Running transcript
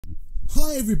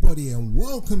Hi everybody and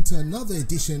welcome to another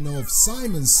edition of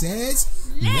Simon Says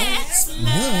Let's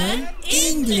Learn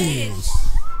English.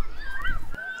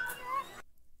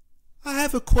 I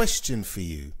have a question for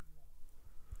you.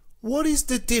 What is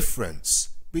the difference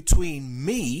between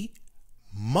me,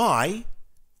 my,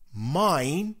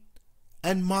 mine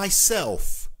and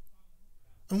myself?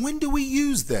 And when do we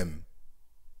use them?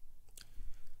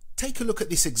 Take a look at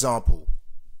this example.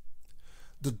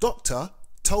 The doctor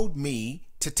told me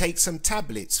to take some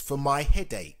tablets for my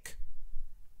headache.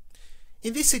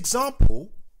 In this example,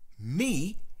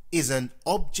 me is an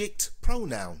object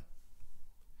pronoun.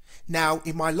 Now,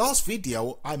 in my last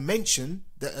video, I mentioned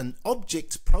that an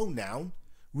object pronoun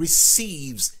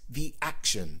receives the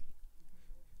action.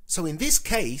 So in this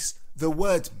case, the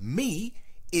word me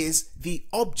is the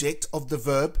object of the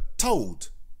verb told.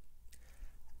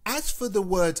 As for the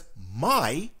word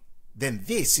my, then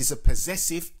this is a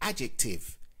possessive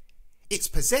adjective. It's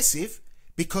possessive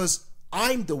because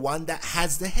I'm the one that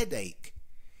has the headache.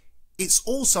 It's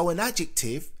also an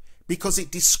adjective because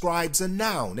it describes a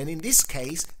noun, and in this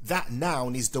case, that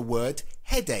noun is the word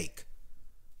headache.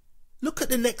 Look at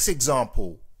the next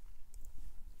example.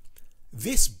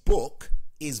 This book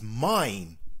is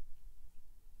mine.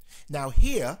 Now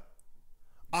here,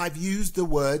 I've used the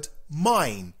word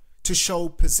mine to show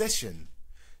possession,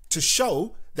 to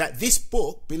show that this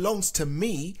book belongs to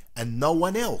me and no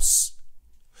one else.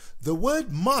 The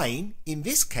word mine in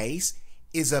this case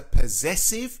is a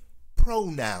possessive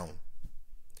pronoun.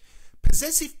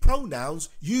 Possessive pronouns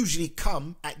usually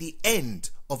come at the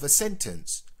end of a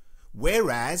sentence,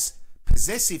 whereas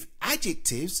possessive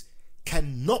adjectives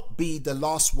cannot be the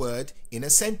last word in a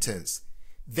sentence.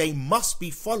 They must be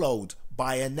followed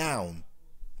by a noun.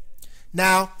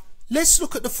 Now, let's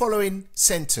look at the following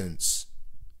sentence.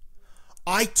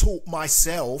 I taught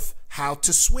myself how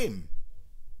to swim.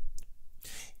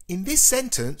 In this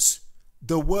sentence,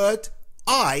 the word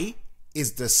I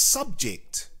is the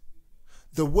subject.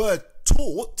 The word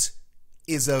taught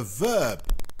is a verb.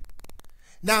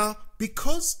 Now,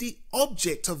 because the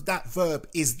object of that verb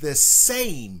is the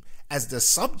same as the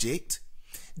subject,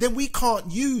 then we can't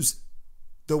use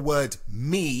the word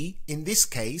me in this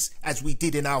case as we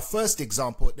did in our first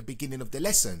example at the beginning of the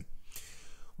lesson.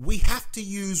 We have to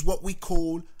use what we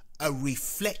call a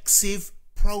reflexive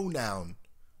pronoun,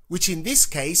 which in this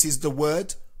case is the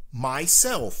word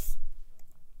myself.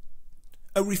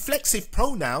 A reflexive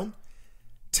pronoun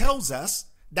tells us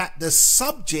that the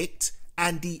subject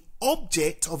and the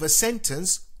object of a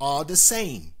sentence are the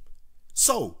same.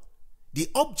 So, the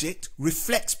object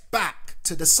reflects back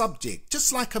to the subject,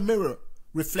 just like a mirror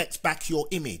reflects back your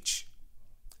image.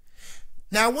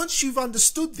 Now, once you've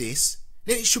understood this,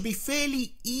 then it should be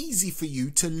fairly easy for you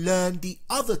to learn the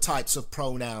other types of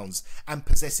pronouns and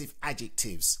possessive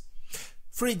adjectives.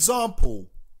 For example,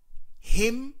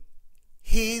 him,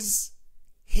 his,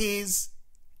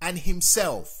 and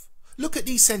himself. Look at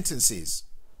these sentences.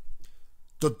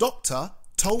 The doctor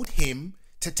told him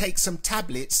to take some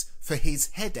tablets for his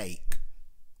headache.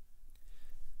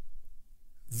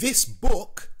 This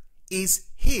book is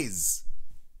his.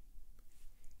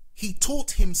 He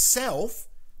taught himself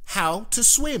how to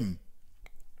swim.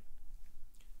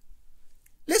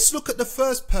 Let's look at the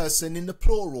first person in the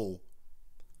plural.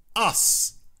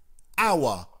 Us,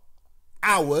 our,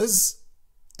 ours,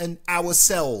 and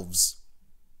ourselves.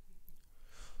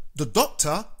 The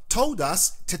doctor told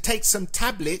us to take some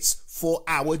tablets for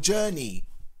our journey.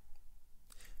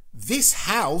 This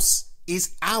house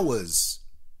is ours.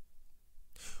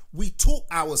 We taught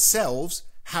ourselves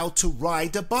how to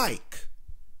ride a bike.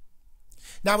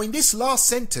 Now in this last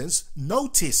sentence,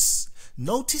 notice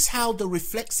how the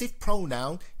reflexive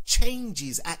pronoun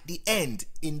changes at the end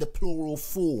in the plural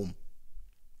form.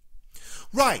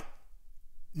 Right,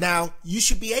 now you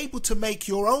should be able to make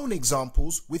your own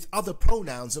examples with other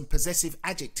pronouns and possessive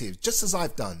adjectives, just as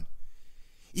I've done.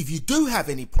 If you do have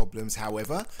any problems,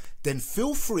 however, then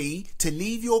feel free to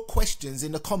leave your questions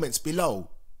in the comments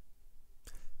below.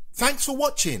 Thanks for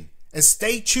watching. And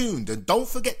stay tuned and don't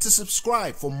forget to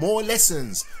subscribe for more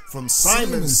lessons from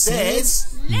Simon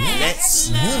Says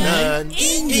Let's Learn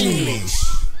English.